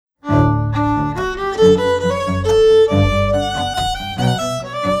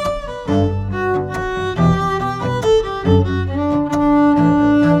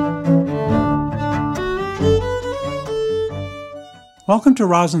Welcome to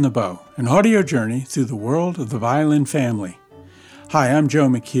Rosin the Bow, an audio journey through the world of the violin family. Hi, I'm Joe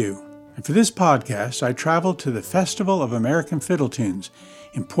McHugh, and for this podcast, I traveled to the Festival of American Fiddle Tunes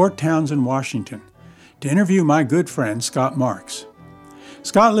in Port Townsend, Washington, to interview my good friend Scott Marks.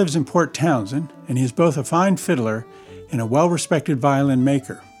 Scott lives in Port Townsend, and he is both a fine fiddler and a well-respected violin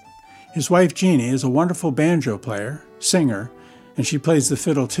maker. His wife Jeannie is a wonderful banjo player, singer, and she plays the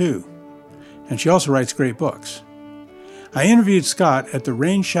fiddle too. And she also writes great books. I interviewed Scott at the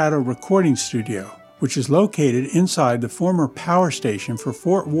Rain Shadow Recording Studio, which is located inside the former power station for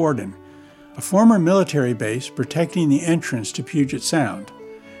Fort Worden, a former military base protecting the entrance to Puget Sound,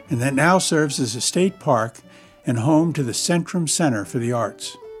 and that now serves as a state park and home to the Centrum Center for the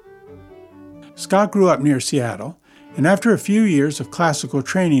Arts. Scott grew up near Seattle, and after a few years of classical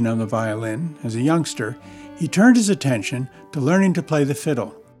training on the violin as a youngster, he turned his attention to learning to play the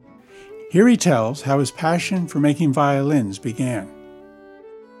fiddle. Here he tells how his passion for making violins began.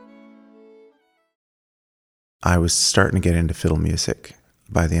 I was starting to get into fiddle music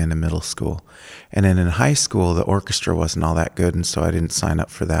by the end of middle school. And then in high school, the orchestra wasn't all that good, and so I didn't sign up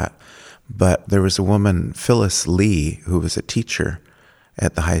for that. But there was a woman, Phyllis Lee, who was a teacher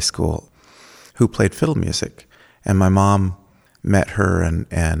at the high school, who played fiddle music. And my mom met her, and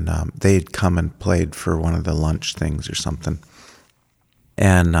they'd come and played for one of the lunch things or something.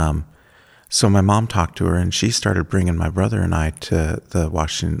 And so my mom talked to her, and she started bringing my brother and I to the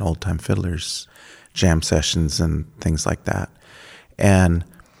Washington Old Time Fiddlers jam sessions and things like that. And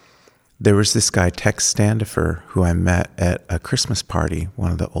there was this guy, Tex Standifer, who I met at a Christmas party,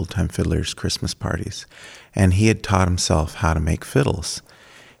 one of the Old Time Fiddlers Christmas parties. And he had taught himself how to make fiddles.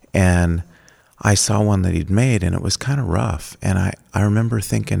 And I saw one that he'd made, and it was kind of rough. And I remember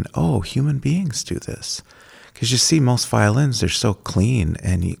thinking, oh, human beings do this. Because you see, most violins, they're so clean,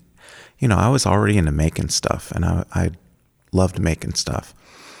 and you know, I was already into making stuff, and I loved making stuff.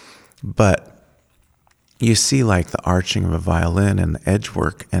 But you see like the arching of a violin and the edge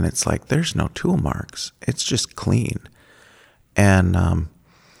work, and it's like there's no tool marks. It's just clean. And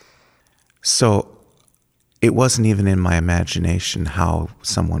so it wasn't even in my imagination how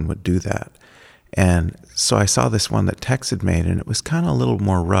someone would do that. And so I saw this one that Tex had made, and it was kind of a little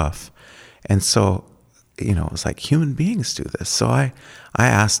more rough. And so, you know, it was like, human beings do this. So I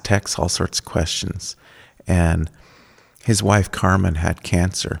asked Tex all sorts of questions. And his wife, Carmen, had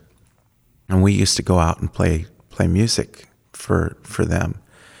cancer. And we used to go out and play music for them.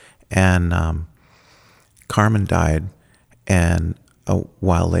 And Carmen died. And a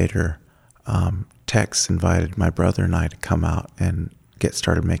while later, Tex invited my brother and I to come out and get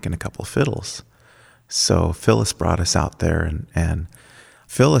started making a couple fiddles. So Phyllis brought us out there, and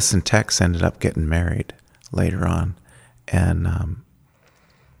Phyllis and Tex ended up getting married later on. And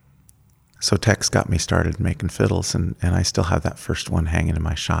so Tex got me started making fiddles, and I still have that first one hanging in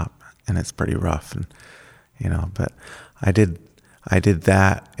my shop, and it's pretty rough, and you know, but I did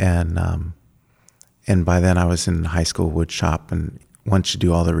that, and by then I was in high school wood shop, and once you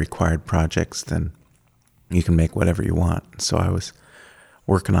do all the required projects, then you can make whatever you want. So I was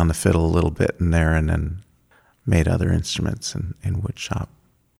working on the fiddle a little bit in there, and then made other instruments in wood shop.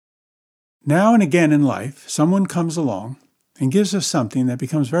 Now and again in life, someone comes along and gives us something that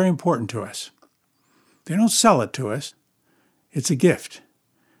becomes very important to us. They don't sell it to us. It's a gift.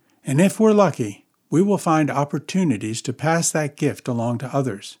 And if we're lucky, we will find opportunities to pass that gift along to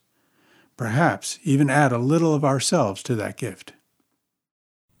others. Perhaps even add a little of ourselves to that gift.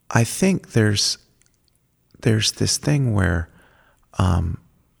 I think there's this thing where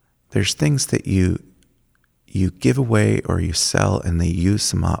there's things that you give away or you sell, and they use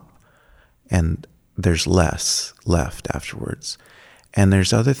them up, and there's less left afterwards. And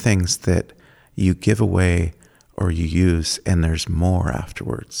there's other things that you give away or you use, and there's more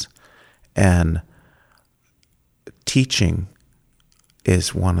afterwards. And teaching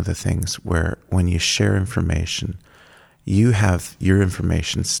is one of the things where when you share information, you have your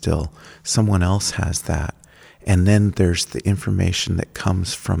information still, someone else has that, and then there's the information that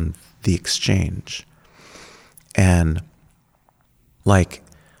comes from the exchange. And like,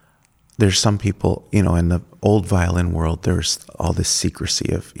 there's some people, you know, in the old violin world, there's all this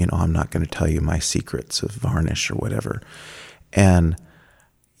secrecy of, you know, I'm not going to tell you my secrets of varnish or whatever. And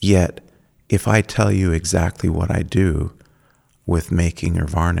yet, if I tell you exactly what I do with making or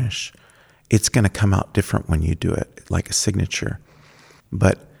varnish, it's going to come out different when you do it, like a signature.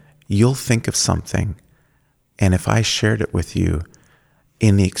 But you'll think of something, and if I shared it with you,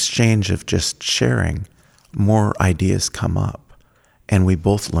 in the exchange of just sharing, more ideas come up. And we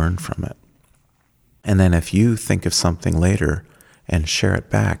both learn from it. And then if you think of something later and share it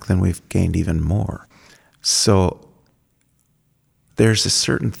back, then we've gained even more. So there's a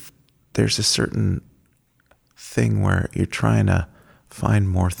certain thing where you're trying to find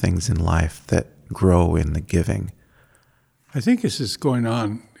more things in life that grow in the giving. I think this is going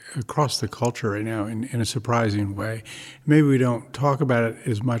on across the culture right now in a surprising way. Maybe we don't talk about it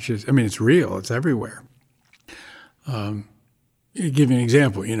as much as, I mean, it's real, it's everywhere. I'll give you an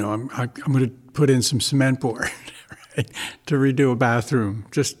example. I'm going to put in some cement board right, to redo a bathroom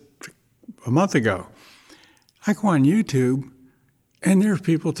just a month ago. I go on YouTube, and there's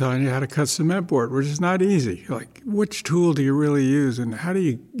people telling you how to cut cement board, which is not easy. Like, which tool do you really use, and how do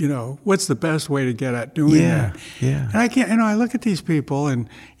you, what's the best way to get at doing that? Yeah. And I can't, I look at these people, and,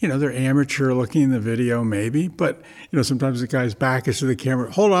 they're amateur looking in the video maybe, but, sometimes the guy's back is to the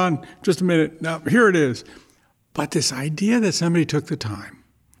camera. Hold on, just a minute. Now, here it is. But this idea that somebody took the time,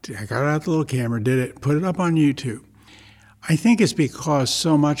 I got out the little camera, did it, put it up on YouTube, I think it's because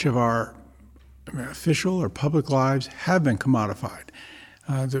so much of our official or public lives have been commodified.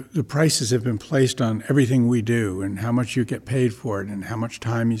 The prices have been placed on everything we do and how much you get paid for it and how much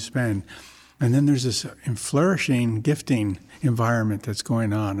time you spend. And then there's this flourishing gifting environment that's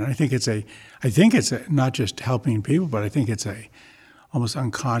going on. And I think it's not just helping people, but I think it's a almost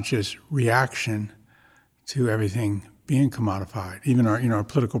unconscious reaction to everything being commodified, even our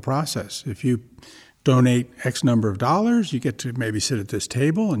political process. If you donate X number of dollars, you get to maybe sit at this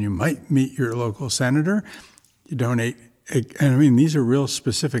table and you might meet your local senator. You donate, and these are real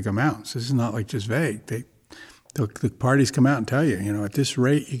specific amounts. This is not like just vague. The parties come out and tell you, at this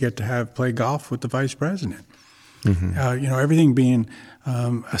rate, you get to play golf with the vice president. Mm-hmm. Everything being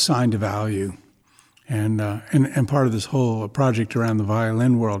assigned a value. And part of this whole project around the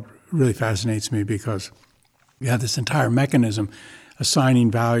violin world really fascinates me because we have this entire mechanism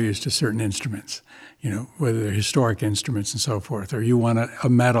assigning values to certain instruments, whether they're historic instruments and so forth, or you want a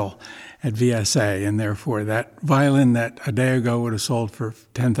medal at VSA, and therefore that violin that a day ago would have sold for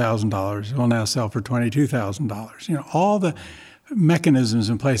 $10,000 will now sell for $22,000. All the mechanisms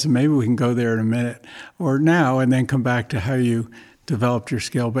in place, and maybe we can go there in a minute or now and then come back to how you developed your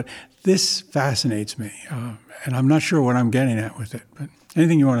skill. But this fascinates me, and I'm not sure what I'm getting at with it, but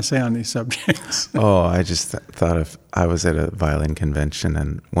anything you want to say on these subjects? Oh, I just thought I was at a violin convention,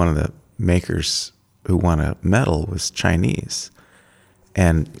 and one of the makers who won a medal was Chinese.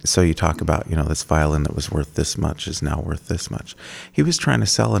 And so you talk about, this violin that was worth this much is now worth this much. He was trying to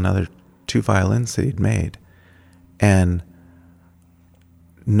sell another 2 violins that he'd made, and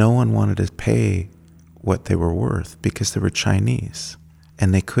no one wanted to pay what they were worth because they were Chinese.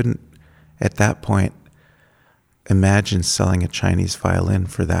 And they couldn't, at that point, imagine selling a Chinese violin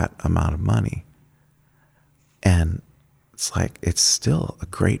for that amount of money. And it's still a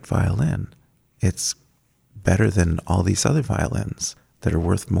great violin. It's better than all these other violins that are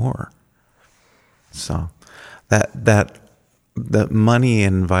worth more. So that the money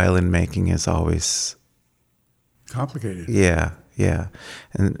in violin making is always complicated. Yeah.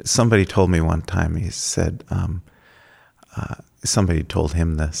 And somebody told me one time, he said, somebody told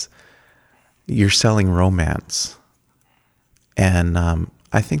him this, you're selling romance. And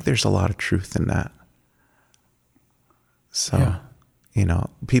I think there's a lot of truth in that. So,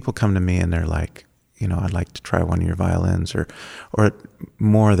 people come to me and they're like, I'd like to try one of your violins, or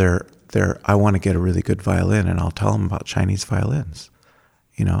more, I want to get a really good violin, and I'll tell them about Chinese violins.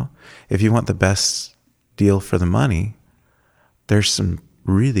 If you want the best deal for the money, there's some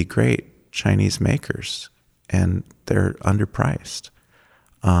really great Chinese makers, and they're underpriced.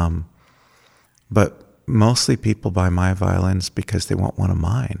 But mostly people buy my violins because they want one of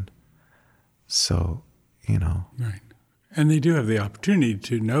mine. So, Right. And they do have the opportunity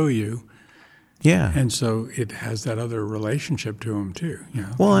to know you. Yeah. And so it has that other relationship to them too.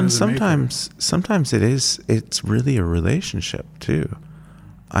 Well, and sometimes it's really a relationship too.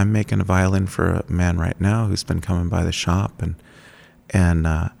 I'm making a violin for a man right now who's been coming by the shop,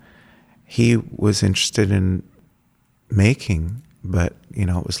 and he was interested in making, but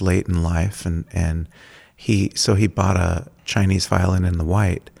it was late in life, and he bought a Chinese violin in the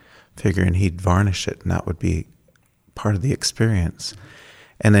white, figuring he'd varnish it, and that would be part of the experience.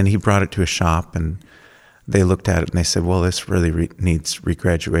 And then he brought it to a shop, and they looked at it and they said, well, this really needs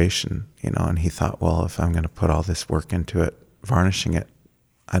regraduation, and he thought, well, if I'm going to put all this work into it, varnishing it,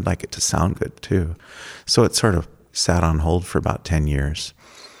 I'd like it to sound good too. So it sort of sat on hold for about 10 years.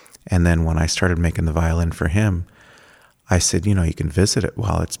 And then when I started making the violin for him, I said, you can visit it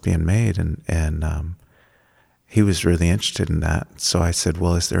while it's being made. And he was really interested in that. So I said,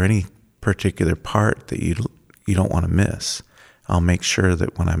 well, is there any particular part that you don't want to miss? I'll make sure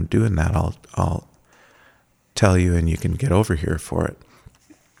that when I'm doing that, I'll tell you, and you can get over here for it.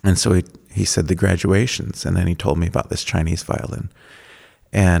 And so he said the graduations, and then he told me about this Chinese violin.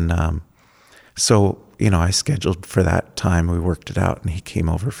 And so, I scheduled for that time. We worked it out, and he came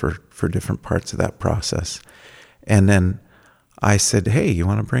over for different parts of that process. And then I said, hey, you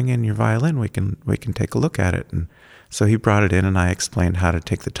want to bring in your violin? We can take a look at it. And so he brought it in, and I explained how to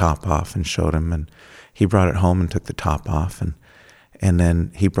take the top off and showed him. And he brought it home and took the top off. And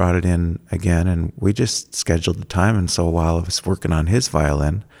then he brought it in again, and we just scheduled the time. And so while I was working on his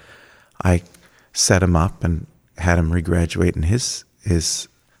violin, I set him up and had him regraduate in his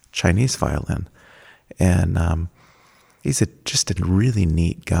Chinese violin. And he's just a really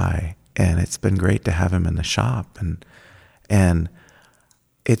neat guy. And it's been great to have him in the shop. And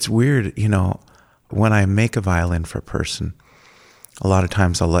it's weird, when I make a violin for a person, a lot of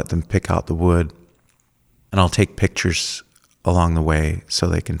times I'll let them pick out the wood, and I'll take pictures along the way so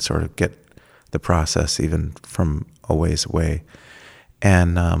they can sort of get the process even from a ways away.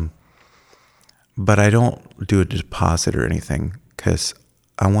 And but I don't do a deposit or anything, because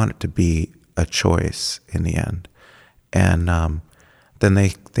I want it to be a choice in the end. And then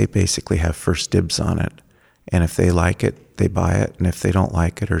they basically have first dibs on it. And if they like it, they buy it. And if they don't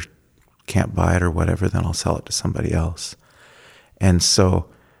like it or can't buy it or whatever, then I'll sell it to somebody else. And so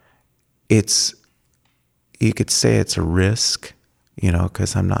you could say it's a risk,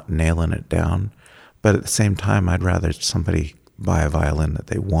 because I'm not nailing it down. But at the same time, I'd rather somebody buy a violin that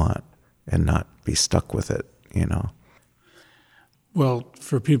they want and not be stuck with it, Well,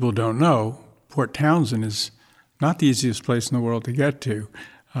 for people who don't know, Port Townsend is not the easiest place in the world to get to.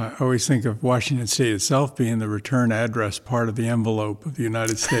 I always think of Washington State itself being the return address part of the envelope of the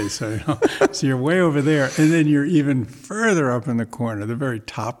United States. So, so you're way over there, and then you're even further up in the corner, the very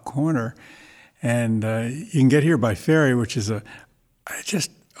top corner. And you can get here by ferry, which is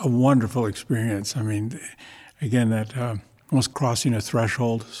just a wonderful experience. I mean, again, that almost crossing a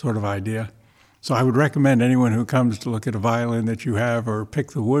threshold sort of idea. So I would recommend anyone who comes to look at a violin that you have or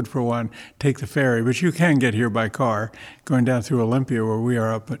pick the wood for one, take the ferry. But you can get here by car, going down through Olympia, where we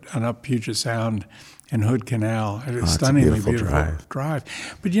are up Puget Sound and Hood Canal. It's a stunningly beautiful drive.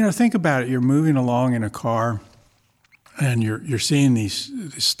 But, think about it. You're moving along in a car, and you're seeing this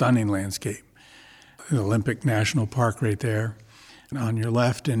stunning landscape. The Olympic National Park right there. And on your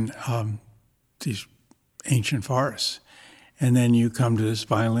left, and these ancient forests. And then you come to this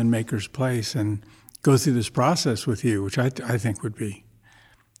violin maker's place and go through this process with you, which I think would be,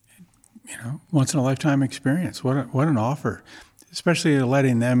 once in a lifetime experience. What an offer, especially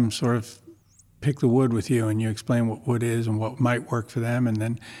letting them sort of pick the wood with you, and you explain what wood is and what might work for them,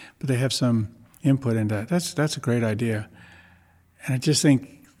 but they have some input into that. That's a great idea, and I just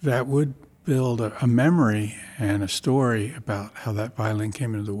think that would build a memory and a story about how that violin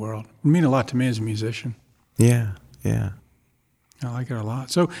came into the world. It would mean a lot to me as a musician. Yeah. I like it a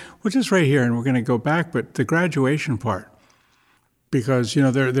lot. So we're just right here, and we're going to go back, but the graduation part, because,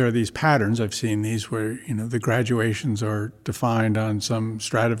 there are these patterns. I've seen these where, the graduations are defined on some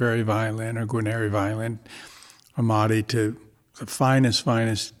Stradivari violin or Guarneri violin, Amati, to the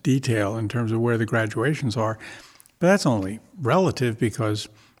finest detail in terms of where the graduations are. But that's only relative, because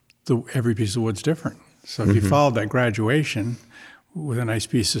every piece of wood's different. So if you followed that graduation with a nice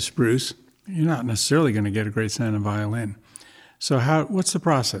piece of spruce, you're not necessarily going to get a great sounding violin. So what's the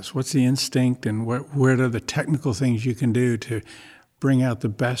process? What's the instinct, and what are the technical things you can do to bring out the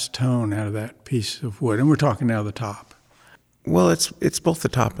best tone out of that piece of wood? And we're talking now the top. Well, it's both the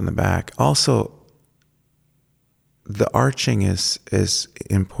top and the back. Also, the arching is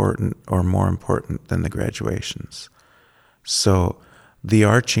important, or more important than the graduations. So the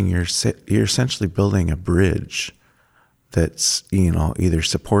arching, you're essentially building a bridge that's, either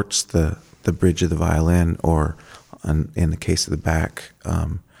supports the bridge of the violin, or in the case of the back,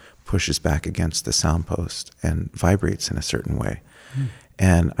 pushes back against the sound post and vibrates in a certain way.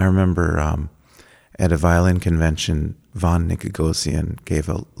 And I remember at a violin convention, Von Nicogosian gave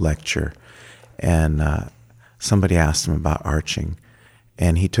a lecture, and somebody asked him about arching,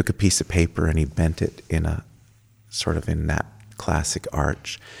 and he took a piece of paper and he bent it in that classic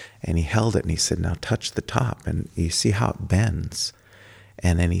arch, and he held it and he said, now touch the top, and you see how it bends.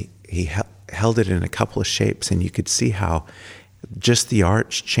 And then he held it in a couple of shapes, and you could see how just the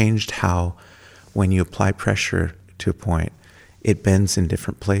arch changed how, when you apply pressure to a point, it bends in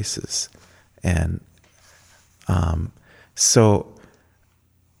different places. And so,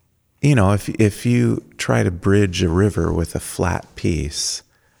 if you try to bridge a river with a flat piece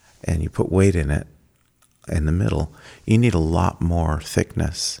and you put weight in it in the middle, you need a lot more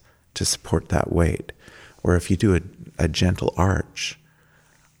thickness to support that weight. Or if you do a gentle arch,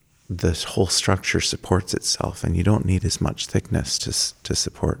 the whole structure supports itself, and you don't need as much thickness to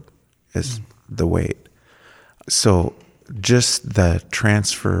support as the weight. So just the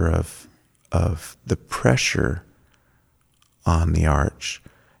transfer of the pressure on the arch,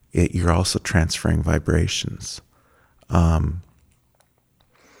 you're also transferring vibrations.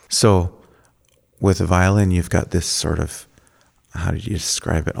 So with a violin, you've got this sort of, how did you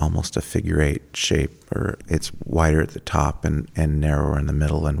describe it? Almost a figure eight shape, or it's wider at the top and narrower in the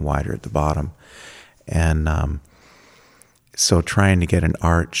middle and wider at the bottom. And so trying to get an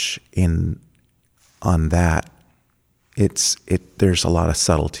arch in on that, there's a lot of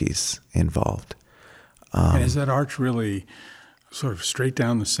subtleties involved. And is that arch really sort of straight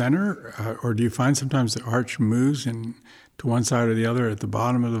down the center, or do you find sometimes the arch moves to one side or the other at the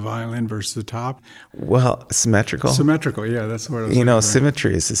bottom of the violin versus the top? Well, symmetrical. Symmetrical, yeah, that's what I was looking at.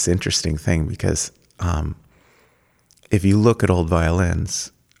 Symmetry is this interesting thing because if you look at old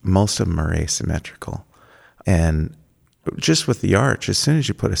violins, most of them are asymmetrical. And just with the arch, as soon as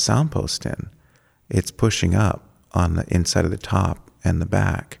you put a sound post in, it's pushing up on the inside of the top and the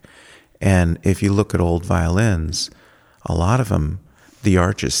back. And if you look at old violins, a lot of them, the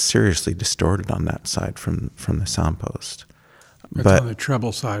arch is seriously distorted on that side from the sound post. That's on the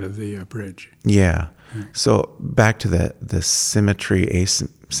treble side of the bridge. Yeah. So back to the symmetry,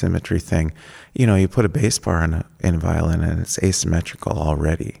 asymmetry thing. You put a bass bar in a violin and it's asymmetrical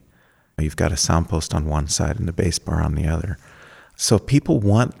already. You've got a sound post on one side and a bass bar on the other. So people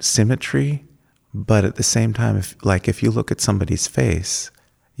want symmetry, but at the same time, if you look at somebody's face,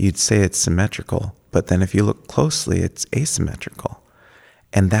 you'd say it's symmetrical, but then if you look closely, it's asymmetrical.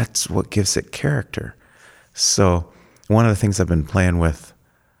 And that's what gives it character. So one of the things I've been playing with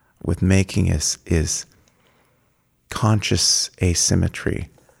making is conscious asymmetry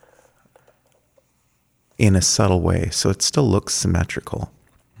in a subtle way. So it still looks symmetrical,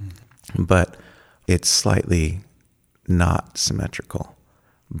 but it's slightly not symmetrical,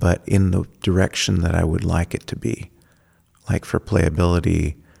 but in the direction that I would like it to be, like for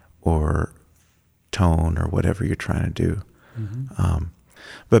playability or tone or whatever you're trying to do.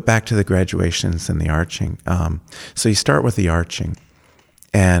 But back to the graduations and the arching. So you start with the arching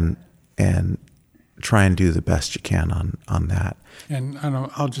and try and do the best you can on that. And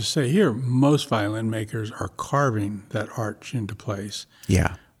I'll just say here, most violin makers are carving that arch into place.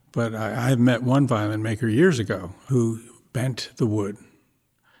 Yeah. But I've met one violin maker years ago who bent the wood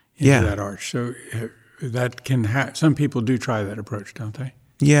into that arch. So that can some people do try that approach, don't they?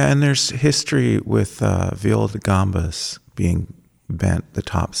 Yeah, and there's history with viola da gambas being bent, the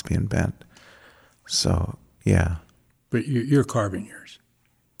tops being bent. So, yeah. But you're carving yours?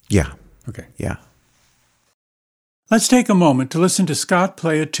 Yeah. Okay. Yeah. Let's take a moment to listen to Scott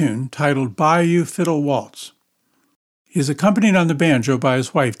play a tune titled Bayou Fiddle Waltz. He is accompanied on the banjo by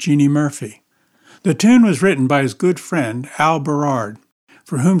his wife, Jeannie Murphy. The tune was written by his good friend, Al Berard,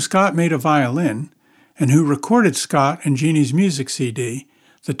 for whom Scott made a violin, and who recorded Scott and Jeannie's music CD,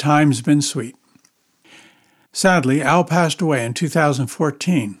 The Time's Been Sweet. Sadly, Al passed away in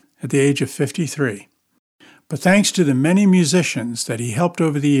 2014 at the age of 53. But thanks to the many musicians that he helped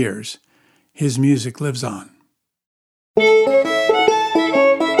over the years, his music lives on.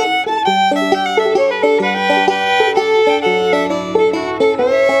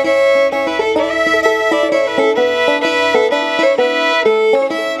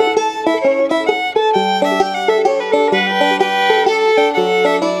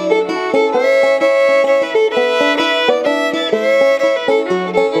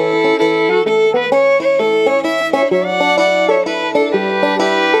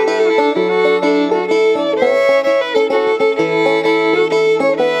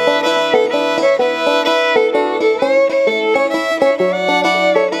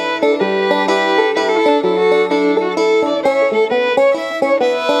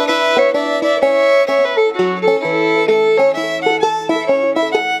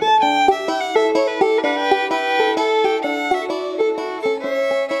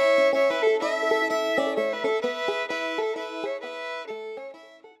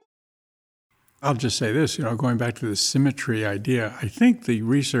 I'll just say this, going back to the symmetry idea, I think the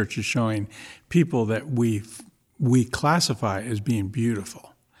research is showing people that we classify as being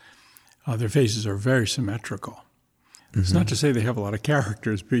beautiful. Their faces are very symmetrical. Mm-hmm. It's not to say they have a lot of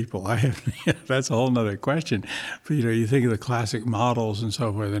character as people. That's a whole other question. But, you think of the classic models and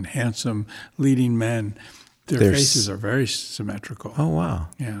so forth, and handsome leading men, their faces are very symmetrical. Oh, wow.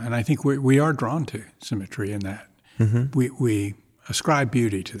 Yeah, and I think we are drawn to symmetry in that. Mm-hmm. We ascribe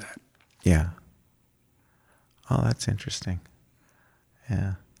beauty to that. Yeah. Oh, that's interesting.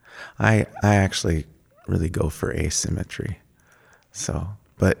 Yeah. I actually really go for asymmetry. So,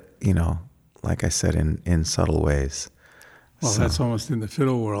 but, like I said, in subtle ways. Well, So- that's almost in the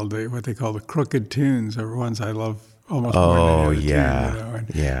fiddle world. What they call the crooked tunes are ones I love almost more than any other yeah. tune.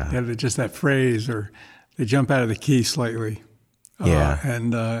 And Yeah. they have just that phrase, or they jump out of the key slightly. Yeah.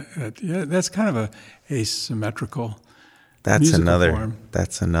 That's kind of a asymmetrical That's musical another form.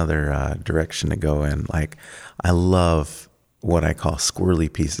 direction to go in. Like, I love what I call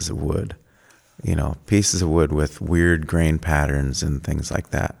squirrely pieces of wood. Pieces of wood with weird grain patterns and things like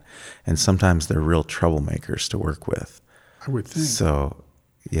that. And sometimes they're real troublemakers to work with. I would think. So,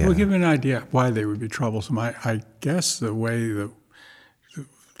 yeah. Well, give me an idea why they would be troublesome. I guess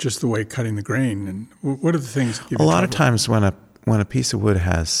just the way cutting the grain, and what are the things that give A you lot of trouble? times when a piece of wood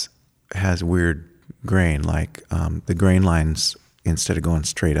has weird grain, like the grain lines, instead of going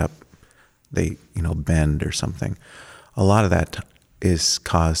straight up, they bend or something. A lot of that is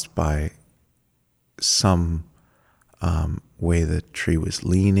caused by some way the tree was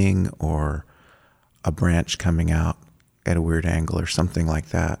leaning, or a branch coming out at a weird angle or something like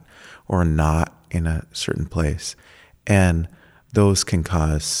that, or a knot in a certain place. And those can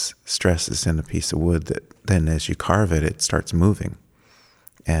cause stresses in a piece of wood that then as you carve it, it starts moving.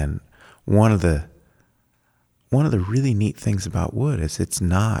 And one of the really neat things about wood is it's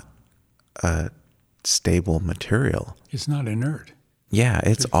not a stable material. It's not inert. Yeah,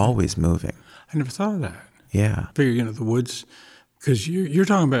 it's always moving. I never thought of that. Yeah. Figure, the woods, because you're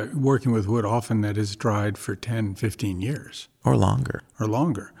talking about working with wood often that is dried for 10, 15 years Or longer. or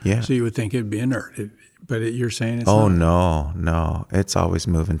longer. Yeah. So you would think it'd be inert, but you're saying it's Oh, not. no. It's always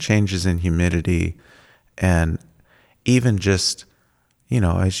moving. Changes in humidity. And even just,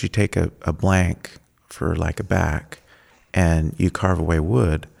 as you take a blank for like a back and you carve away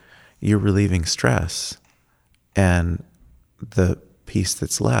wood, you're relieving stress. And the piece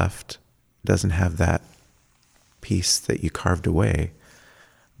that's left doesn't have that piece that you carved away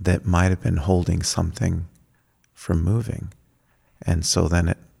that might have been holding something from moving. And so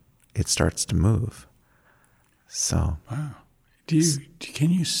then it starts to move. So Wow. Can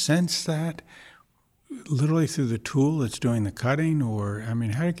you sense that literally through the tool that's doing the cutting? Or,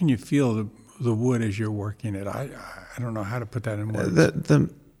 how can you feel the wood as you're working it? I don't know how to put that in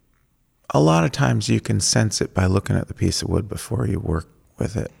words. A lot of times you can sense it by looking at the piece of wood before you work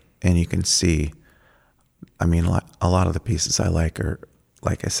with it. And you can see, a lot of the pieces I like are,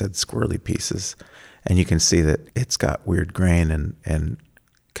 like I said, squirrely pieces. And you can see that it's got weird grain and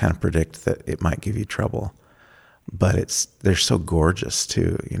kind of predict that it might give you trouble. But they're so gorgeous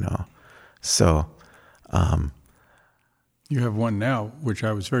too, So, You have one now, which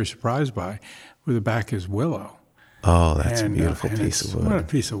I was very surprised by, where the back is willow. oh, that's a And, beautiful and piece of wood. What a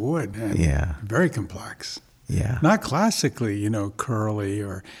piece of wood. And Yeah. very complex. Yeah. Not classically, curly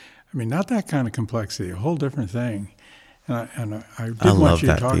or, not that kind of complexity, a whole different thing. And I did I want love you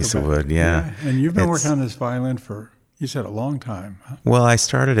to that talk piece of about wood, yeah. And you've been It's- working on this violin for, you said, a long time, huh? Well, I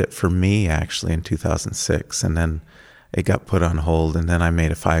started it for me actually in 2006, and then it got put on hold, and then I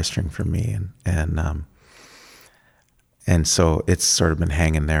made a 5-string for me, and so it's sort of been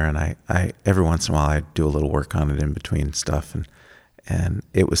hanging there. And I every once in a while I do a little work on it in between stuff, and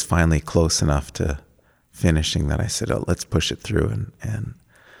it was finally close enough to finishing that I said, oh, let's push it through, and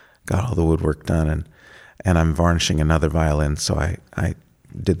got all the woodwork done, and I'm varnishing another violin, so I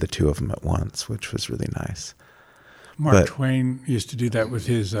did the two of them at once, which was really nice. Mark Twain used to do that with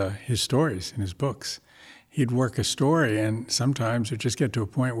his stories in his books. He'd work a story, and sometimes it'd just get to a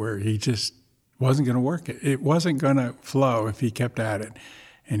point where he just wasn't going to work it. It wasn't going to flow if he kept at it.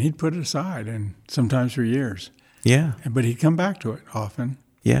 And he'd put it aside, and sometimes for years. Yeah. But he'd come back to it often.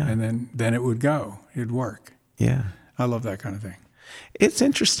 Yeah. And then it would go. It'd work. Yeah. I love that kind of thing. It's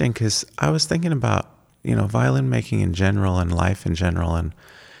interesting because I was thinking about, violin making in general and life in general, and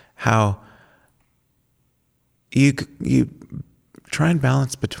how you try and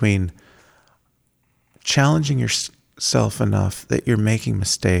balance between challenging yourself enough that you're making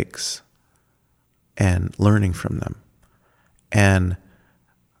mistakes and learning from them, and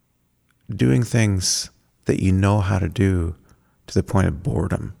doing things that you know how to do to the point of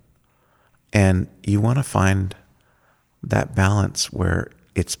boredom. And you want to find that balance where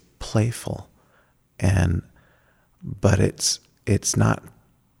it's playful, but it's not,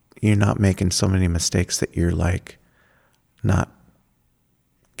 you're not making so many mistakes that you're like not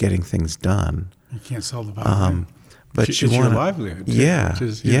getting things done. You can't sell the violin. But it's you your want livelihood. Too, yeah, which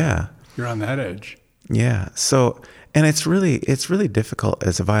is, yeah. You're on that edge. Yeah. So, and it's really difficult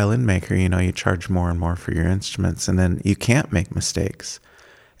as a violin maker. You charge more and more for your instruments, and then you can't make mistakes.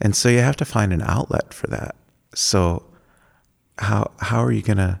 And so you have to find an outlet for that. So how are you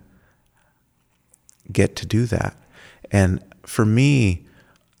going to get to do that? And for me,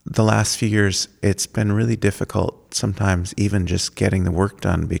 the last few years, it's been really difficult sometimes even just getting the work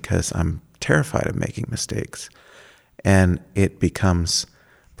done because I'm terrified of making mistakes. And it becomes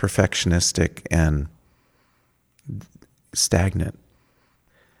perfectionistic and stagnant.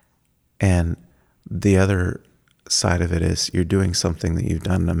 And the other side of it is you're doing something that you've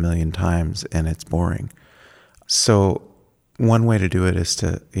done a million times and it's boring. So one way to do it is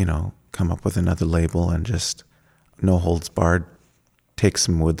to, come up with another label and just no holds barred, take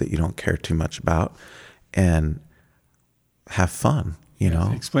some wood that you don't care too much about and have fun,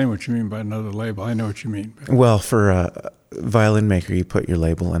 Explain what you mean by another label. I know what you mean. But. Well, for a violin maker, you put your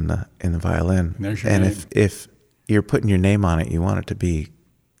label in the violin. And there's your and name. if you're putting your name on it, you want it to be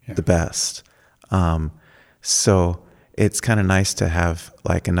the best. So it's kind of nice to have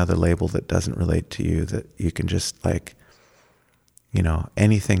like another label that doesn't relate to you, that you can just like,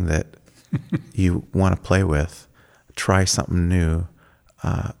 anything that you want to play with, try something new,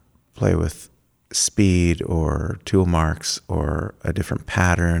 play with speed or tool marks or a different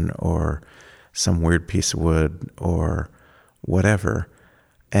pattern or some weird piece of wood or whatever,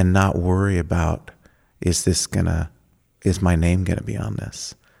 and not worry about, is my name going to be on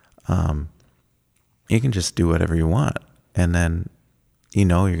this? You can just do whatever you want, and then you're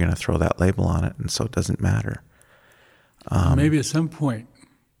going to throw that label on it, and so it doesn't matter. Maybe at some point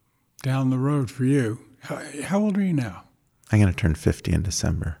down the road for you, how old are you now? I'm going to turn 50 in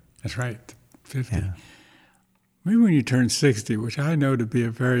December. That's right, 50. Yeah. Maybe when you turn 60, which I know to be a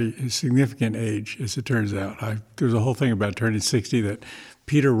very significant age, as it turns out. There's a whole thing about turning 60 that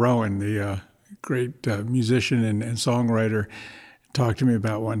Peter Rowan, the great musician and songwriter, talked to me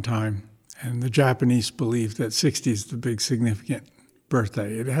about one time. And the Japanese believe that 60 is the big significant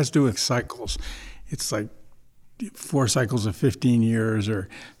birthday. It has to do with cycles. It's like 4 cycles of 15 years or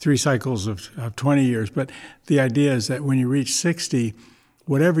 3 cycles of 20 years. But the idea is that when you reach 60,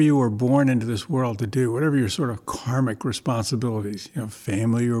 whatever you were born into this world to do, whatever your sort of karmic responsibilities,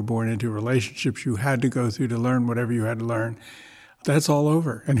 family you were born into, relationships you had to go through to learn whatever you had to learn, that's all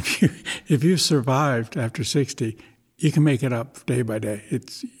over. And if you've survived after 60, you can make it up day by day.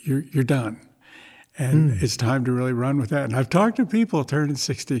 You're done. And it's time to really run with that. And I've talked to people turning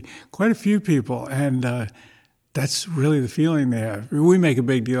 60, quite a few people, and that's really the feeling they have. We make a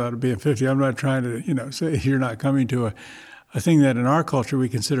big deal out of being 50. I'm not trying to, say you're not coming to a thing that in our culture we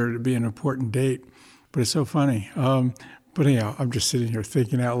consider to be an important date, but it's so funny. But anyhow, I'm just sitting here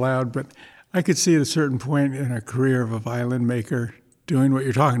thinking out loud, but I could see at a certain point in a career of a violin maker doing what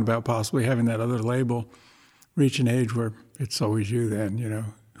you're talking about, possibly having that other label, reach an age where it's always you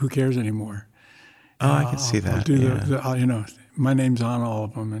then, who cares anymore? Oh, I can see that. I'll do my name's on all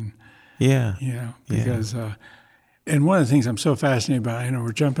of them. And because, and one of the things I'm so fascinated by,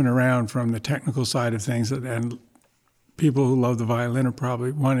 we're jumping around from the technical side of things, and people who love the violin are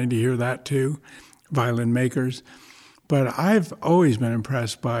probably wanting to hear that too, violin makers. But I've always been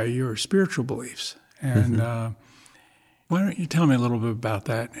impressed by your spiritual beliefs. And why don't you tell me a little bit about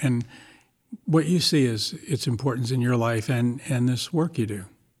that and what you see as its importance in your life and this work you do?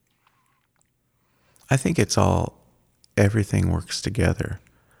 I think everything works together.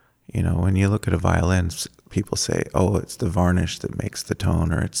 When you look at a violin, people say, oh, it's the varnish that makes the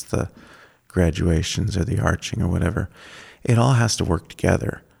tone, or it's the graduations or the arching or whatever. It all has to work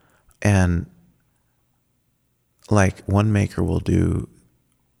together. And like one maker will do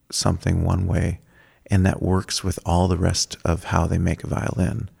something one way, and that works with all the rest of how they make a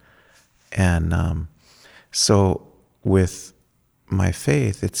violin. And so with my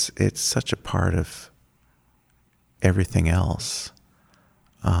faith, it's such a part of everything else.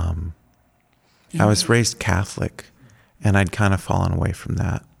 I was raised Catholic, and I'd kind of fallen away from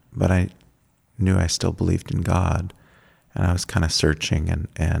that, but I knew I still believed in God, and I was kind of searching,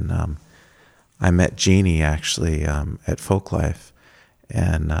 and I met Jeannie actually at Folklife,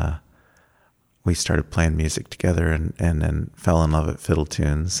 and we started playing music together, and then fell in love at Fiddle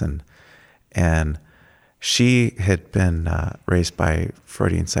Tunes, and she had been raised by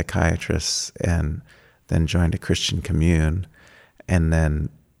Freudian psychiatrists, and then joined a Christian commune, and then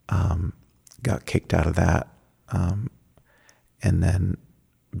got kicked out of that, and then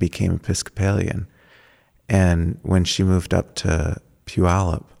became Episcopalian. And when she moved up to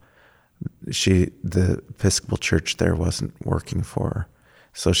Puyallup, the Episcopal church there wasn't working for her.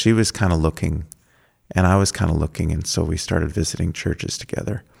 So she was kind of looking, and I was kind of looking, and so we started visiting churches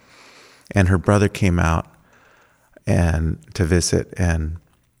together. And her brother came out to visit, and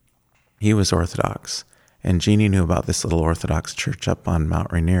he was Orthodox. And Jeannie knew about this little Orthodox church up on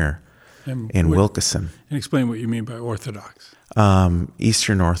Mount Rainier in Wilkeson. And explain what you mean by Orthodox.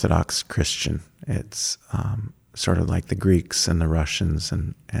 Eastern Orthodox Christian. It's sort of like the Greeks and the Russians,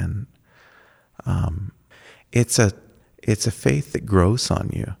 and it's a faith that grows on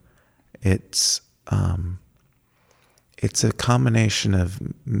you. It's a combination of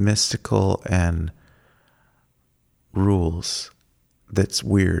mystical and rules that's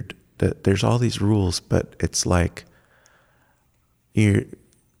weird. That there's all these rules, but it's like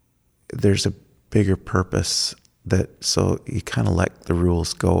there's a bigger purpose, that so you kind of let the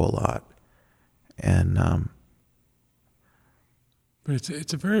rules go a lot. And but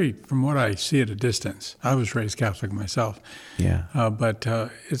it's a very, from what I see at a distance, I was raised Catholic myself. Yeah. But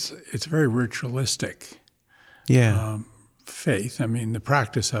it's a very ritualistic faith. I mean, the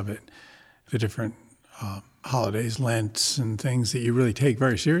practice of it, the different holidays, Lents, and things that you really take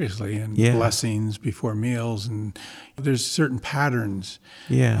very seriously, and blessings before meals, and there's certain patterns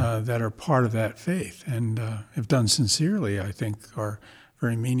that are part of that faith, and if done sincerely, I think are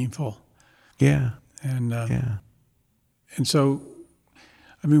very meaningful. Yeah. And and so,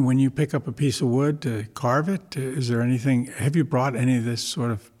 I mean, when you pick up a piece of wood to carve it, is there anything? Have you brought any of this sort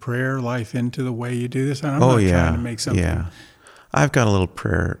of prayer life into the way you do this? And I'm not trying to make something. Yeah. I've got a little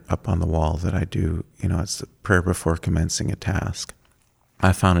prayer up on the wall that I do. It's the prayer before commencing a task.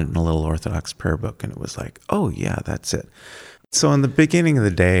 I found it in a little Orthodox prayer book, and it was like, oh yeah, that's it. So in the beginning of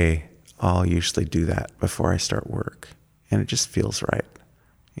the day, I'll usually do that before I start work, and it just feels right,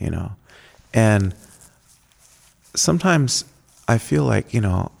 And sometimes I feel like,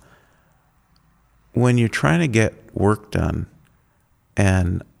 when you're trying to get work done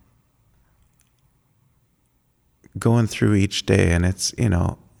and going through each day, and it's,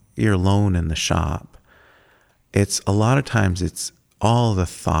 you're alone in the shop, it's a lot of times it's all the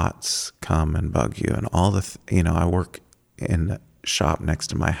thoughts come and bug you, and all the, I work in the shop next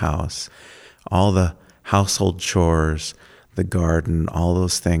to my house, all the household chores, the garden, all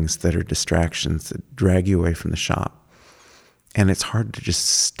those things that are distractions that drag you away from the shop. And it's hard to just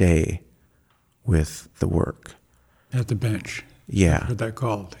stay with the work. At the bench. Yeah. I've heard that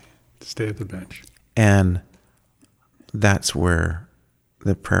called, to stay at the bench. And that's where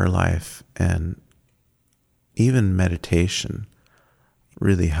the prayer life and even meditation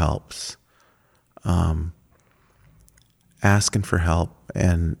really helps. Asking for help,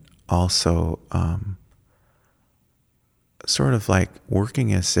 and also sort of like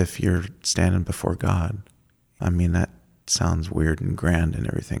working as if you're standing before God. I mean, that sounds weird and grand and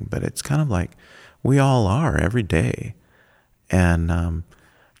everything, but it's kind of like we all are every day. And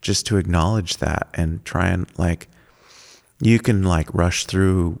just to acknowledge that and try and you can rush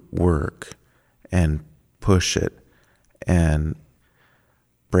through work and push it and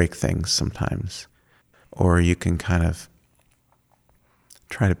break things sometimes. Or you can kind of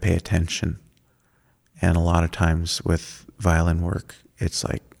try to pay attention. And a lot of times with violin work, it's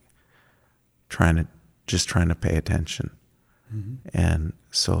like trying to pay attention. Mm-hmm. And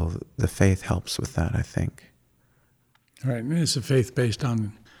so the faith helps with that, I think. Right. And it's a faith based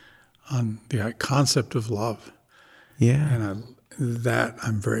on the concept of love. Yeah. And that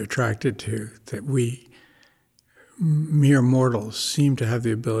I'm very attracted to, that we mere mortals seem to have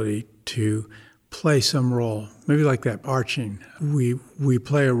the ability to play some role, maybe like that arching. We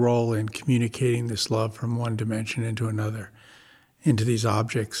play a role in communicating this love from one dimension into another, into these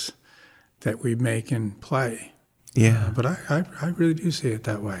objects that we make and play. Yeah. But I really do see it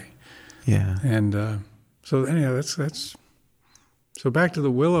that way. Yeah. And so anyhow, that's so back to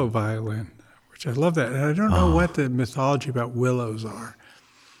the willow violin, which I love that. And I don't know what the mythology about willows are.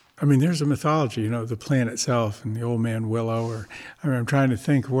 I mean, there's a mythology, the plant itself and the old man willow. I'm trying to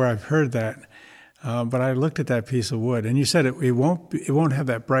think where I've heard that. But I looked at that piece of wood, and you said it won't have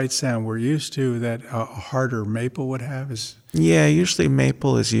that bright sound we're used to that a harder maple would have. Yeah, usually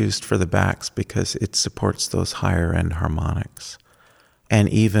maple is used for the backs because it supports those higher end harmonics, and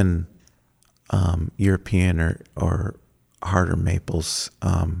even European or harder maples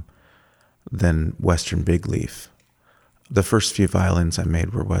than Western big leaf. The first few violins I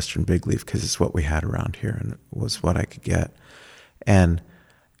made were Western big leaf because it's what we had around here and it was what I could get, and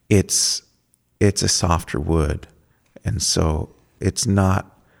it's a softer wood, and so it's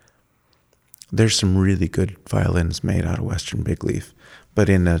not, there's some really good violins made out of Western big leaf, but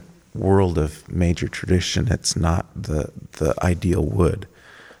in a world of major tradition, it's not the ideal wood.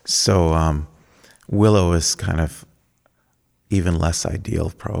 So willow is kind of even less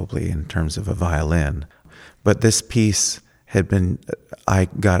ideal probably in terms of a violin. But this piece I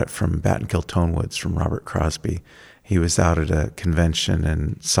got it from Battenkill Tone Woods from Robert Crosby. He was out at a convention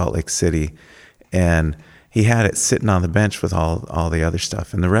in Salt Lake City, and he had it sitting on the bench with all the other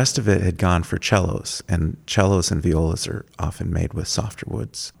stuff. And the rest of it had gone for cellos. And cellos and violas are often made with softer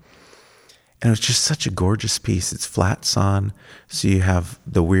woods. And it was just such a gorgeous piece. It's flat sawn, so you have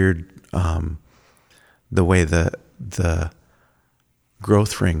the weird, the way the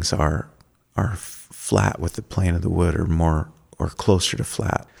growth rings are flat with the plane of the wood, or closer to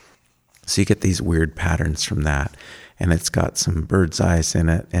flat. So you get these weird patterns from that, and it's got some bird's eyes in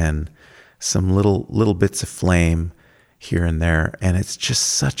it and some little bits of flame here and there, and it's just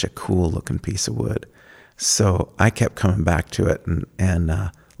such a cool looking piece of wood. So I kept coming back to it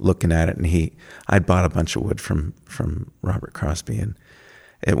and looking at it, and I'd bought a bunch of wood from Robert Crosby, and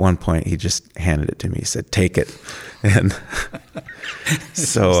at one point he just handed it to me. He said, "Take it," and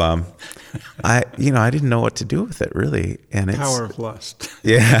so I didn't know what to do with it really, and it's power of lust.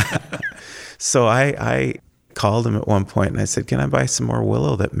 Yeah. So I called him at one point and I said, "Can I buy some more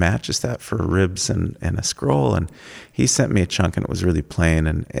willow that matches that for ribs and a scroll?" And he sent me a chunk, and it was really plain,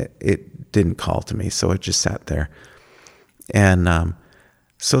 and it didn't call to me, so it just sat there. And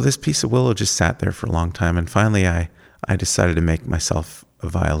so this piece of willow just sat there for a long time, and finally I decided to make myself a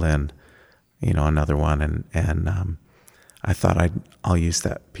violin, another one, and I thought I'll use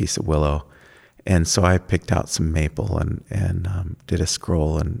that piece of willow. And so I picked out some maple and did a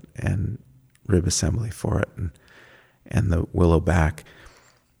scroll and rib assembly for it, and the willow back.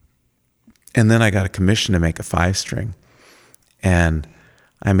 And then I got a commission to make a 5-string, and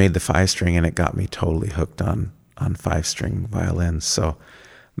I made the 5-string, and it got me totally hooked on 5-string violins. So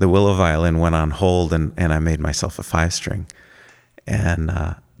the willow violin went on hold, and I made myself a 5-string, and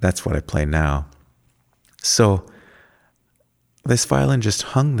that's what I play now. So this violin just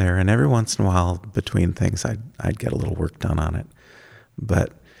hung there, and every once in a while between things I'd get a little work done on it.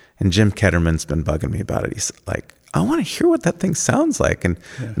 And Jim Ketterman's been bugging me about it. He's like, "I want to hear what that thing sounds like." And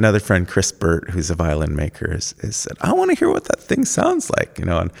another friend, Chris Burt, who's a violin maker, has said, "I want to hear what that thing sounds like,"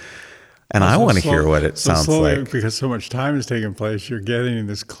 and I want to hear what it sounds like. Because so much time has taken place, you're getting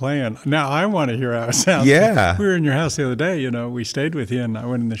this clay, and now I want to hear how it sounds. Yeah. We were in your house the other day, we stayed with you, and I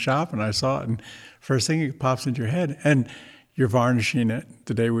went in the shop and I saw it, and first thing it pops into your head, and you're varnishing it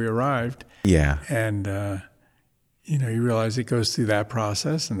the day we arrived. Yeah. And, you realize it goes through that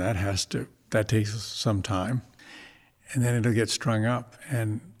process, and that takes some time, and then it'll get strung up.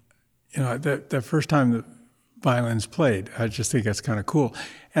 And, that first time the violin's played, I just think that's kind of cool.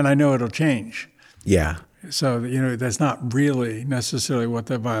 And I know it'll change. Yeah. So, that's not really necessarily what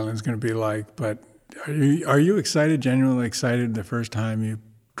that violin's going to be like, but are you excited, genuinely excited the first time you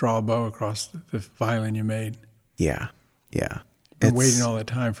draw a bow across the violin you made? Yeah. Yeah. Been waiting all that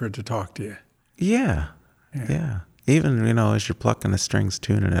time for it to talk to you. Yeah. Even, as you're plucking the strings,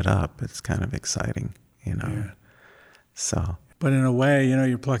 tuning it up, it's kind of exciting, Yeah. So. But in a way,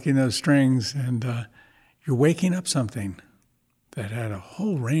 you're plucking those strings, and you're waking up something that had a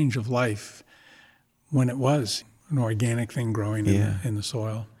whole range of life when it was an organic thing growing in the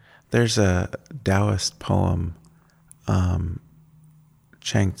soil. There's a Taoist poem,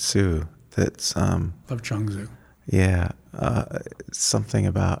 Chang Tzu, that's... Love Chang Tzu. Yeah, something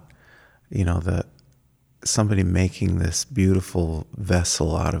about, somebody making this beautiful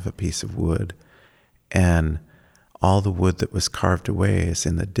vessel out of a piece of wood, and all the wood that was carved away is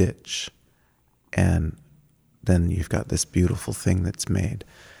in the ditch, and then you've got this beautiful thing that's made,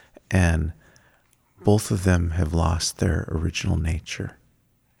 and both of them have lost their original nature.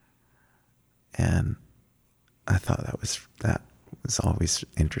 And I thought that was always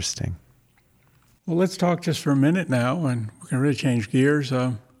interesting. Well, let's talk just for a minute now, and we can really change gears.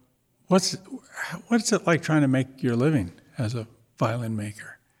 What's it like trying to make your living as a violin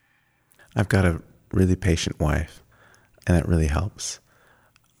maker? I've got a really patient wife, and it really helps.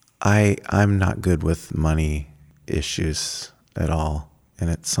 I'm not good with money issues at all, and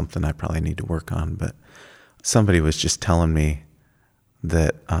it's something I probably need to work on. But somebody was just telling me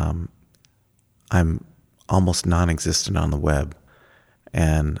that I'm almost non-existent on the web,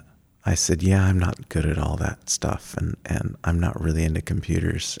 and I said, "Yeah, I'm not good at all that stuff, and I'm not really into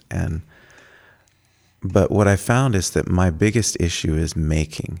computers." But what I found is that my biggest issue is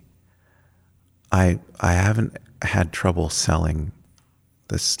making. I haven't had trouble selling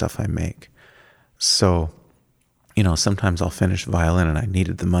the stuff I make. So, sometimes I'll finish violin, and I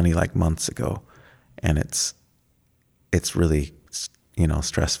needed the money like months ago, and it's really,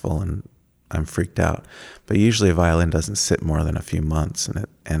 stressful, and I'm freaked out. But usually a violin doesn't sit more than a few months,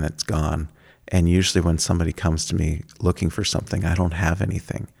 and it's gone. And usually when somebody comes to me looking for something, I don't have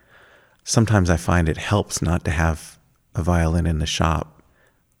anything. Sometimes I find it helps not to have a violin in the shop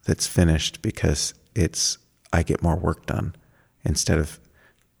that's finished, because I get more work done instead of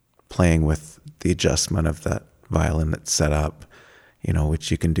playing with the adjustment of that violin that's set up, which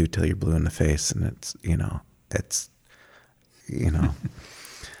you can do till you're blue in the face, and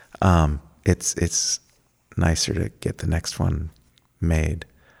it's nicer to get the next one made.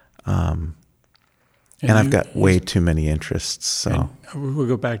 And I've got way too many interests, so. We'll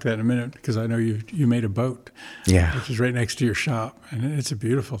go back to that in a minute, because I know you made a boat, Yeah. which is right next to your shop, and it's a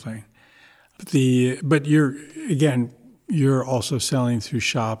beautiful thing. But you're also selling through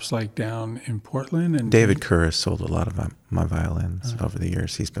shops like down in Portland. And David Kerr has sold a lot of my violins over the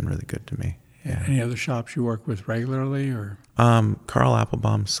years. He's been really good to me. Yeah. Any other shops you work with regularly, or? Carl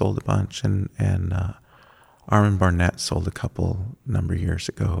Applebaum sold a bunch, and Armin Barnett sold a couple number of years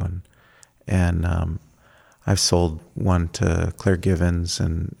ago, and I've sold one to Claire Givens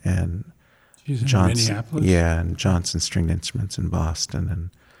and Johnson, Minneapolis? yeah, and Johnson Stringed Instruments in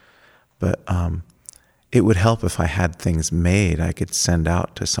Boston, but it would help if I had things made I could send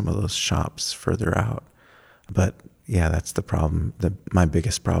out to some of those shops further out. But yeah, that's the problem. My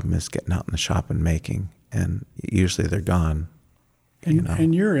biggest problem is getting out in the shop and making, and usually they're gone.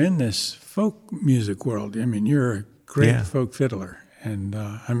 And you're in this folk music world. I mean, you're a great folk fiddler, and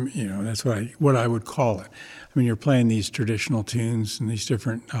that's what I would call it. I mean, you're playing these traditional tunes and these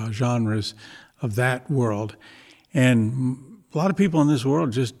different genres of that world, and a lot of people in this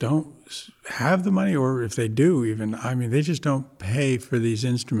world just don't have the money, or if they do, even, I mean, they just don't pay for these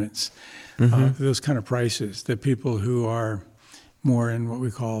instruments, those kind of prices that people who are more in what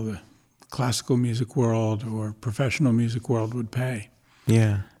we call the classical music world or professional music world would pay.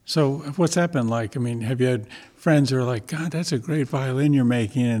 Yeah. So what's that been like? I mean, have you had friends who are like, God, that's a great violin you're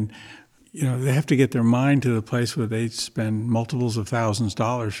making, and they have to get their mind to the place where they spend multiples of thousands of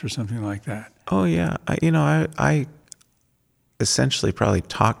dollars for something like that? Oh yeah, I essentially probably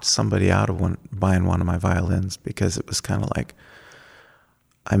talked somebody out of buying one of my violins, because it was kind of like,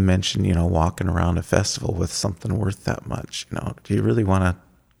 I mentioned, walking around a festival with something worth that much. Do you really want to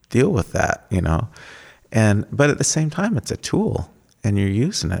deal with that? But at the same time, it's a tool, and you're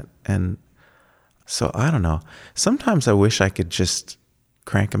using it. And so I don't know. Sometimes I wish I could just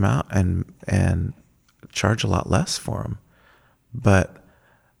crank them out and charge a lot less for them.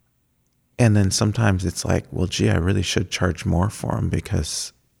 And then sometimes it's like, well, gee, I really should charge more for them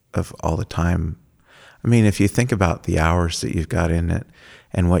because of all the time. I mean, if you think about the hours that you've got in it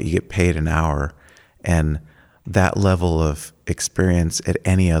and what you get paid an hour, and that level of experience at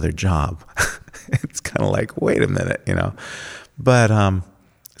any other job, it's kind of like, wait a minute, But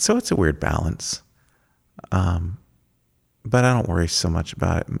so it's a weird balance. But I don't worry so much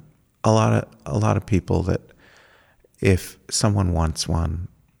about it. A lot of people that if someone wants one,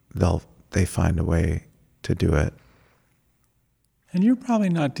 they find a way to do it. And you're probably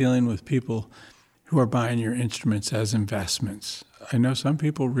not dealing with people who are buying your instruments as investments. I know some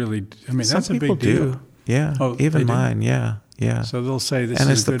people really, that's a big deal. Yeah, Oh, even mine, yeah. So they'll say this is a good maker.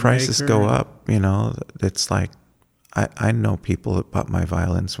 And as the prices go up, it's like, I know people that bought my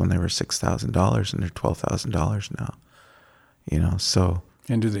violins when they were $6,000 and they're $12,000 now, so.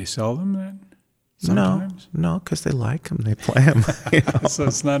 And do they sell them then? Sometimes? No, because they like them. They play them. So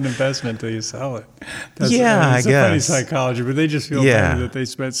it's not an investment until you sell it. I guess. It's a funny psychology, but they just feel Yeah. better that they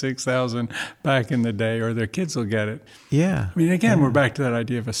spent $6,000 back in the day, or their kids will get it. Yeah. I mean, again, we're back to that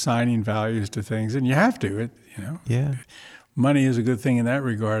idea of assigning values to things, and you have to. Yeah. Money is a good thing in that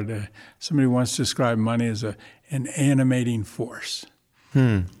regard. Somebody once described money as an animating force.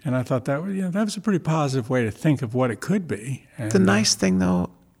 And I thought that was a pretty positive way to think of what it could be. And, the nice thing,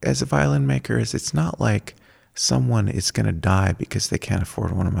 though, as a violin maker, is it's not like someone is going to die because they can't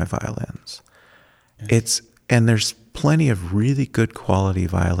afford one of my violins. Yes. And there's plenty of really good quality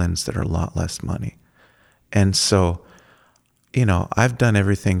violins that are a lot less money. And so, I've done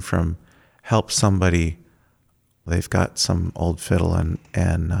everything from help somebody, they've got some old fiddle, and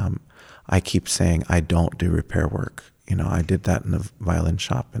I keep saying I don't do repair work. I did that in the violin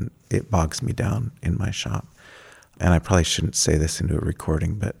shop, and it bogs me down in my shop. And I probably shouldn't say this into a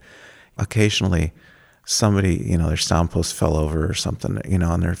recording, but occasionally somebody, their sound post fell over or something,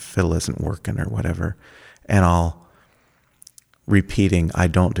 and their fiddle isn't working or whatever. And I'll repeating, I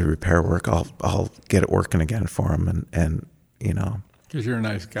don't do repair work. I'll get it working again for them. And because you're a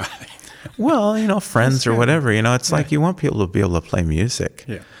nice guy. Well, friends or whatever, it's like you want people to be able to play music.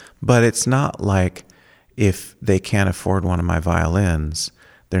 Yeah. But it's not like if they can't afford one of my violins,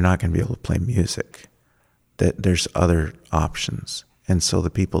 they're not going to be able to play music. That there's other options. And so the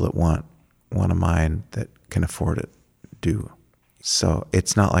people that want one of mine that can afford it do. So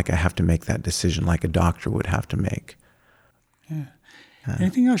it's not like I have to make that decision like a doctor would have to make. Yeah.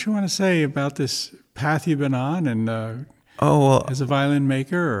 Anything else you want to say about this path you've been on, and as a violin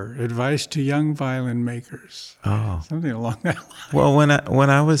maker, or advice to young violin makers? Something along that line. Well, when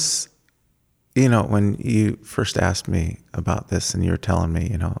I was, when you first asked me about this and you were telling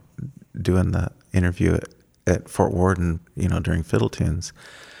me, doing the interview at Fort Worden, during Fiddle Tunes,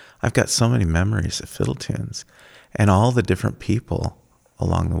 I've got so many memories of Fiddle Tunes and all the different people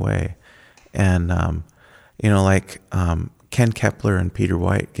along the way. And, Ken Kepler and Peter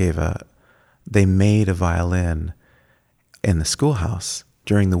White they made a violin in the schoolhouse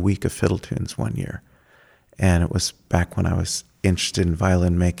during the week of Fiddle Tunes one year. And it was back when I was interested in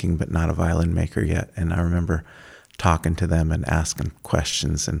violin making, but not a violin maker yet. And I remember talking to them and asking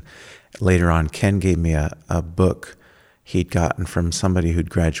questions. And later on, Ken gave me a book he'd gotten from somebody who'd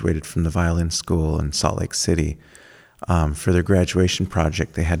graduated from the violin school in Salt Lake City. For their graduation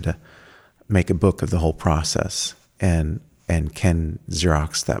project, they had to make a book of the whole process. And Ken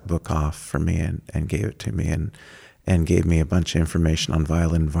Xeroxed that book off for me and gave it to me and gave me a bunch of information on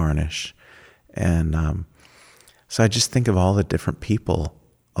violin varnish. And so I just think of all the different people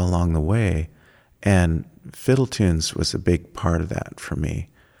along the way, and Fiddle Tunes was a big part of that for me.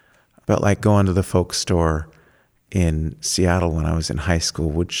 But like going to the folk store in Seattle when I was in high school,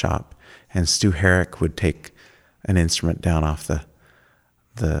 wood shop, and Stu Herrick would take an instrument down off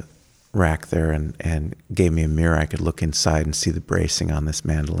the rack there and gave me a mirror. I could look inside and see the bracing on this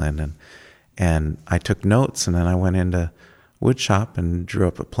mandolin, and I took notes, and then I went into wood shop and drew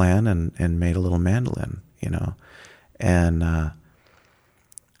up a plan and made a little mandolin, and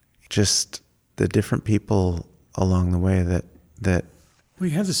just the different people along the way that we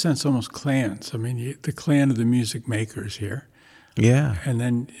have the sense almost clans. I mean, the clan of the music makers here. Yeah. And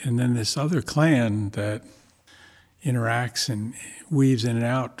then this other clan that interacts and weaves in and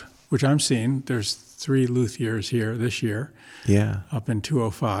out, which I'm seeing. There's 3 luthiers here this year. Yeah. Up in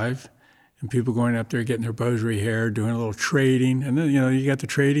 205. And people going up there getting their Beaujolais hair, doing a little trading. And then, you got the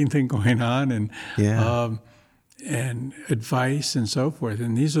trading thing going on and and advice and so forth.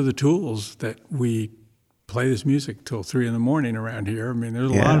 And these are the tools that we play this music till 3 a.m. around here. I mean,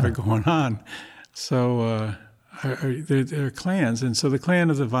 there's a lot of it going on. So there are clans. And so the clan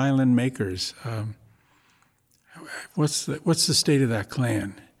of the violin makers, what's the state of that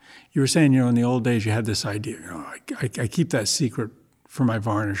clan? You were saying, in the old days you had this idea, I keep that secret for my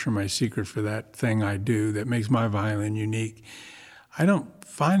varnish or my secret for that thing I do that makes my violin unique. I don't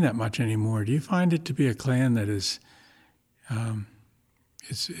find that much anymore. Do you find it to be a clan that is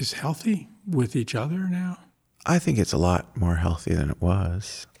healthy with each other now? I think it's a lot more healthy than it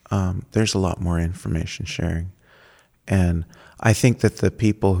was. There's a lot more information sharing. And I think that the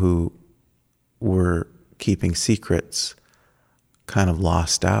people who were keeping secrets kind of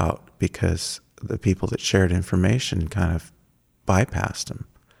lost out because the people that shared information kind of bypassed them.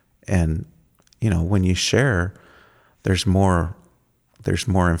 And, when you share, there's more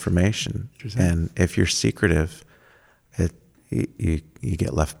information. And if you're secretive, you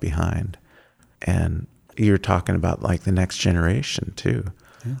get left behind. And you're talking about like the next generation too.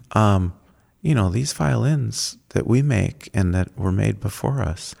 Yeah. These violins that we make and that were made before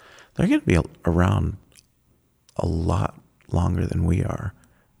us, they're going to be around a lot longer than we are.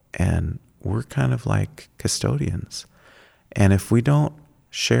 And we're kind of like custodians. And if we don't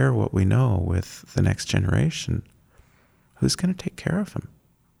share what we know with the next generation, who's going to take care of them?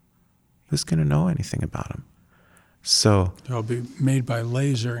 Who's going to know anything about them? So they'll be made by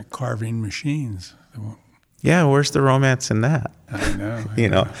laser and carving machines. Yeah, where's the romance in that? I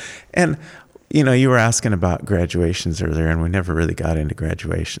know. And you were asking about graduations earlier, and we never really got into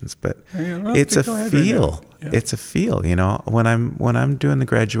graduations, but it's a feel. Yeah. It's a feel. When I'm doing the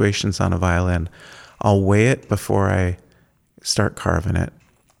graduations on a violin, I'll weigh it before I start carving it,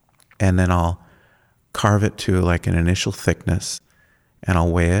 and then I'll carve it to like an initial thickness, and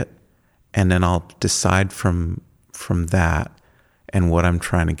I'll weigh it, and then I'll decide from that and what I'm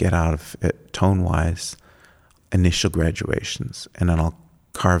trying to get out of it tone-wise, initial graduations, and then I'll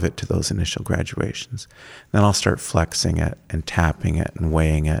carve it to those initial graduations. Then I'll start flexing it and tapping it and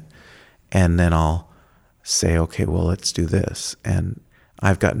weighing it, and then I'll say, okay, well, let's do this. And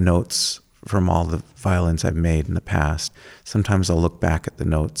I've got notes from all the violins I've made in the past. Sometimes I'll look back at the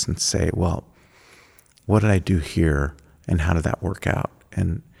notes and say, well, what did I do here, and how did that work out?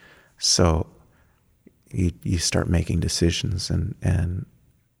 And so you start making decisions, and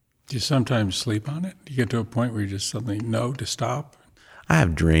do you sometimes sleep on it? Do you get to a point where you just suddenly know to stop? I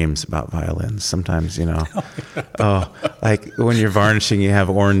have dreams about violins. Sometimes, like when you're varnishing, you have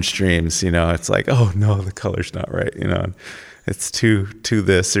orange dreams, it's like, oh no, the color's not right, it's too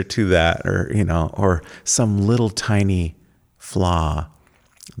this or too that, or some little tiny flaw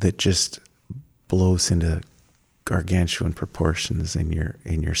that just blows into gargantuan proportions in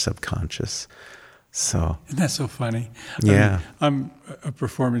your subconscious. So isn't that so funny? Yeah. I'm a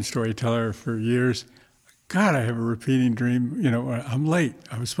performance storyteller for years. God, I have a repeating dream. I'm late.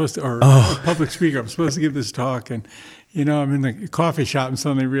 I was supposed to, or a public speaker. I'm supposed to give this talk, and I'm in the coffee shop and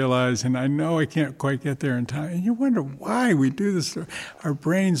suddenly realize, and I know I can't quite get there in time. And you wonder why we do this. Our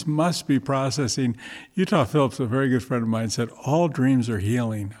brains must be processing. Utah Phillips, a very good friend of mine, said all dreams are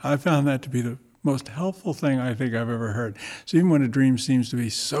healing. I found that to be the most helpful thing I think I've ever heard. So even when a dream seems to be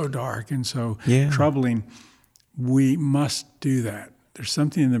so dark and so troubling, we must do that. There's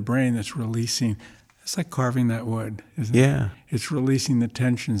something in the brain that's releasing. It's like carving that wood, isn't it? It's releasing the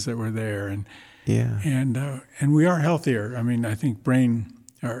tensions that were there, and we are healthier. I mean, I think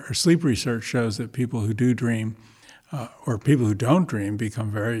our sleep research shows that people who do dream, or people who don't dream,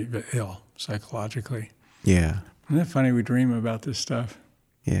 become very ill psychologically. Yeah. Isn't it funny we dream about this stuff?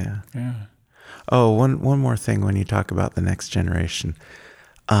 Yeah. Yeah. Oh, one more thing when you talk about the next generation.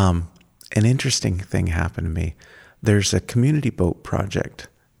 An interesting thing happened to me. There's a community boat project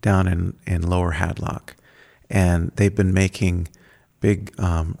down in Lower Hadlock, and they've been making big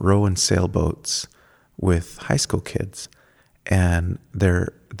row and sailboats with high school kids, and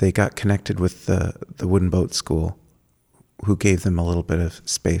they got connected with the Wooden Boat School, who gave them a little bit of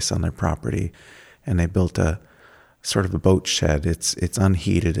space on their property, and they built a sort of a boat shed. It's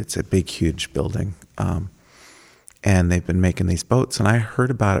unheated. It's a big, huge building, and they've been making these boats. And I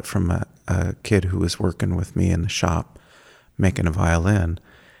heard about it from a kid who was working with me in the shop making a violin.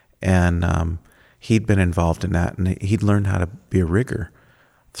 And he'd been involved in that, and he'd learned how to be a rigger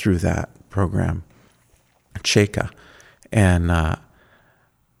through that program, Cheka. And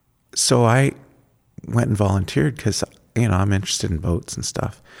so I went and volunteered because, I'm interested in boats and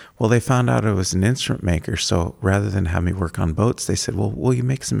stuff. Well, they found out I was an instrument maker, so rather than have me work on boats, they said, well, will you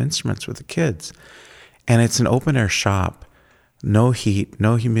make some instruments with the kids? And it's an open-air shop, no heat,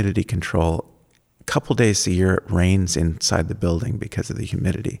 no humidity control. Couple days a year it rains inside the building because of the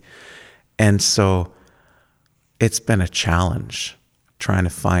humidity. And so it's been a challenge trying to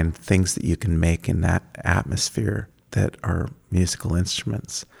find things that you can make in that atmosphere that are musical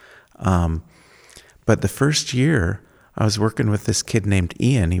instruments. But the first year I was working with this kid named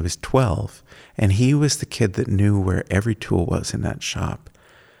Ian. He was 12, and he was the kid that knew where every tool was in that shop.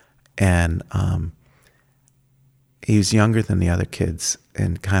 And he was younger than the other kids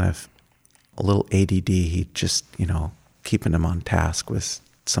and kind of a little ADD. He just, keeping him on task was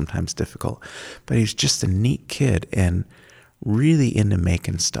sometimes difficult. But he was just a neat kid and really into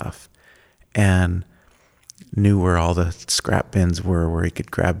making stuff, and knew where all the scrap bins were, where he could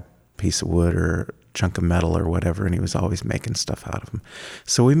grab a piece of wood or a chunk of metal or whatever, and he was always making stuff out of them.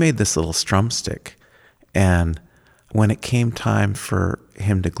 So we made this little strum stick, and when it came time for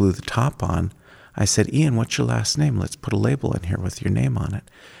him to glue the top on, I said, Ian, what's your last name? Let's put a label in here with your name on it.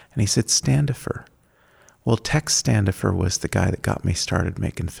 And he said, Standifer. Well, Tex Standifer was the guy that got me started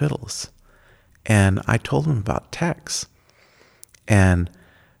making fiddles. And I told him about Tex. And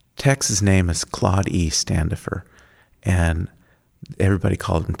Tex's name is Claude E. Standifer. And everybody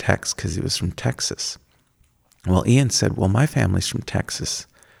called him Tex because he was from Texas. Well, Ian said, well, my family's from Texas,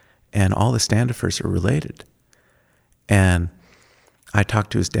 and all the Standifers are related. And I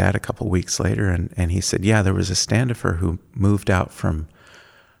talked to his dad a couple weeks later, and he said, yeah, there was a Standifer who moved out from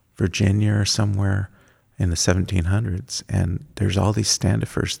Virginia or somewhere in the 1700s, and there's all these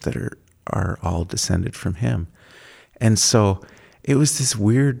Standifers that are all descended from him. And so it was this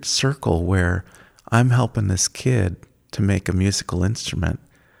weird circle where I'm helping this kid to make a musical instrument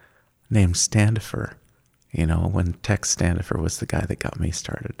named Standifer, when Tex Standifer was the guy that got me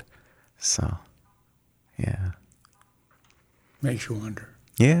started. So, yeah. Makes you wonder.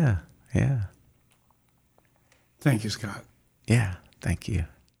 Yeah. Thank you, Scott. Yeah, thank you.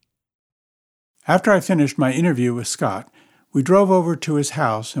 After I finished my interview with Scott, we drove over to his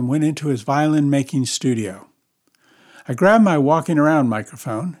house and went into his violin-making studio. I grabbed my walking around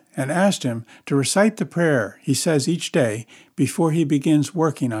microphone and asked him to recite the prayer he says each day before he begins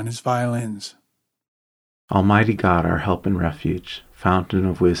working on his violins. Almighty God, our help and refuge, fountain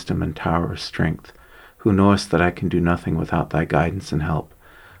of wisdom and tower of strength, who knowest that I can do nothing without thy guidance and help,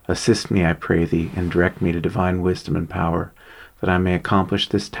 assist me, I pray thee, and direct me to divine wisdom and power, that I may accomplish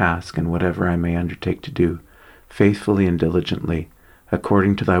this task and whatever I may undertake to do, faithfully and diligently,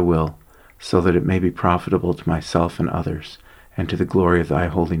 according to thy will, so that it may be profitable to myself and others, and to the glory of thy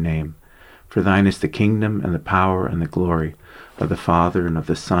holy name. For thine is the kingdom and the power and the glory of the Father and of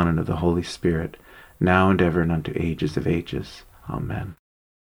the Son and of the Holy Spirit, now and ever and unto ages of ages. Amen.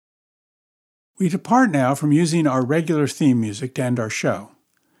 We depart now from using our regular theme music to end our show,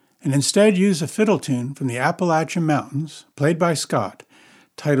 and instead use a fiddle tune from the Appalachian Mountains, played by Scott,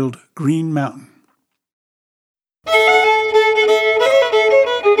 titled Green Mountain.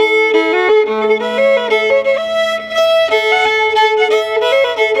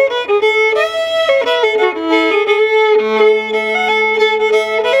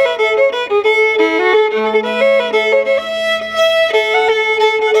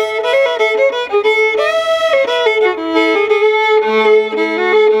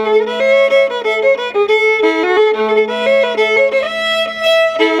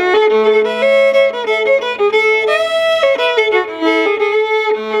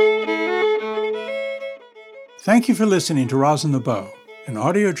 Thank you for listening to Rosin the Bow, an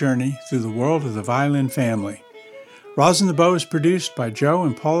audio journey through the world of the violin family. Rosin the Bow is produced by Joe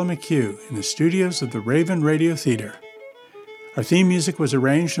and Paula McHugh in the studios of the Raven Radio Theater. Our theme music was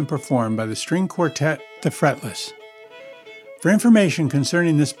arranged and performed by the string quartet The Fretless. For information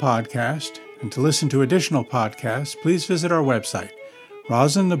concerning this podcast and to listen to additional podcasts, please visit our website,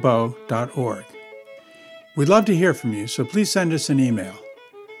 rosinthebow.org. We'd love to hear from you, so please send us an email.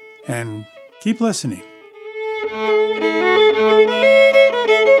 And keep listening.